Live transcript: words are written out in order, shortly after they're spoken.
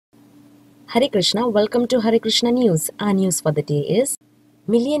Hare Krishna, welcome to Hare Krishna News. Our news for the day is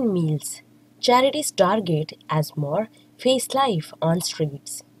Million Meals. Charities target as more face life on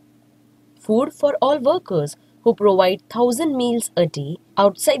streets. Food for all workers who provide 1,000 meals a day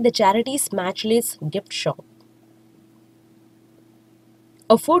outside the charity's matchless gift shop.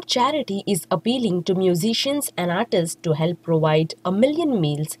 A food charity is appealing to musicians and artists to help provide 1,000,000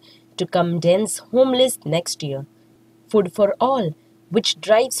 meals to Camden's homeless next year. Food for All, which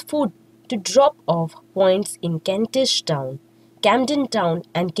drives food to drop-off points in Kentish Town, Camden Town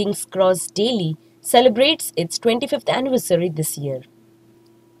and King's Cross daily, celebrates its 25th anniversary this year.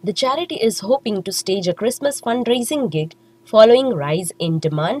 The charity is hoping to stage a Christmas fundraising gig following rise in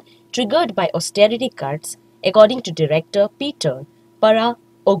demand triggered by austerity cuts, according to director Peter Para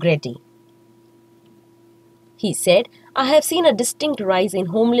O'Grady. He said, "I have seen a distinct rise in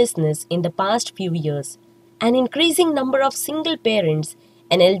homelessness in the past few years. An increasing number of single parents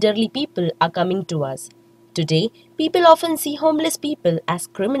and elderly people are coming to us. Today, people often see homeless people as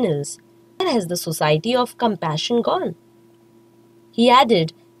criminals. Where has the society of compassion gone?" He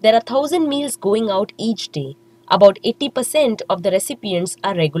added, "There are 1,000 meals going out each day. About 80% of the recipients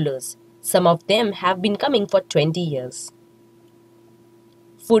are regulars. Some of them have been coming for 20 years.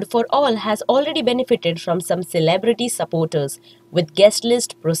 Food for All has already benefited from some celebrity supporters, with guest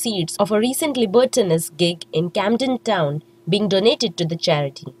list proceeds of a recent Libertinous gig in Camden Town being donated to the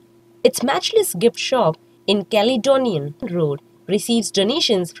charity. Its matchless gift shop in Caledonian Road receives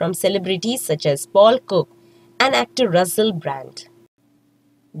donations from celebrities such as Paul Cook and actor Russell Brand.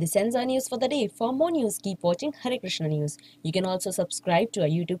 This ends our news for the day. For more news, keep watching Hare Krishna News. You can also subscribe to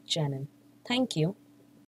our YouTube channel. Thank you.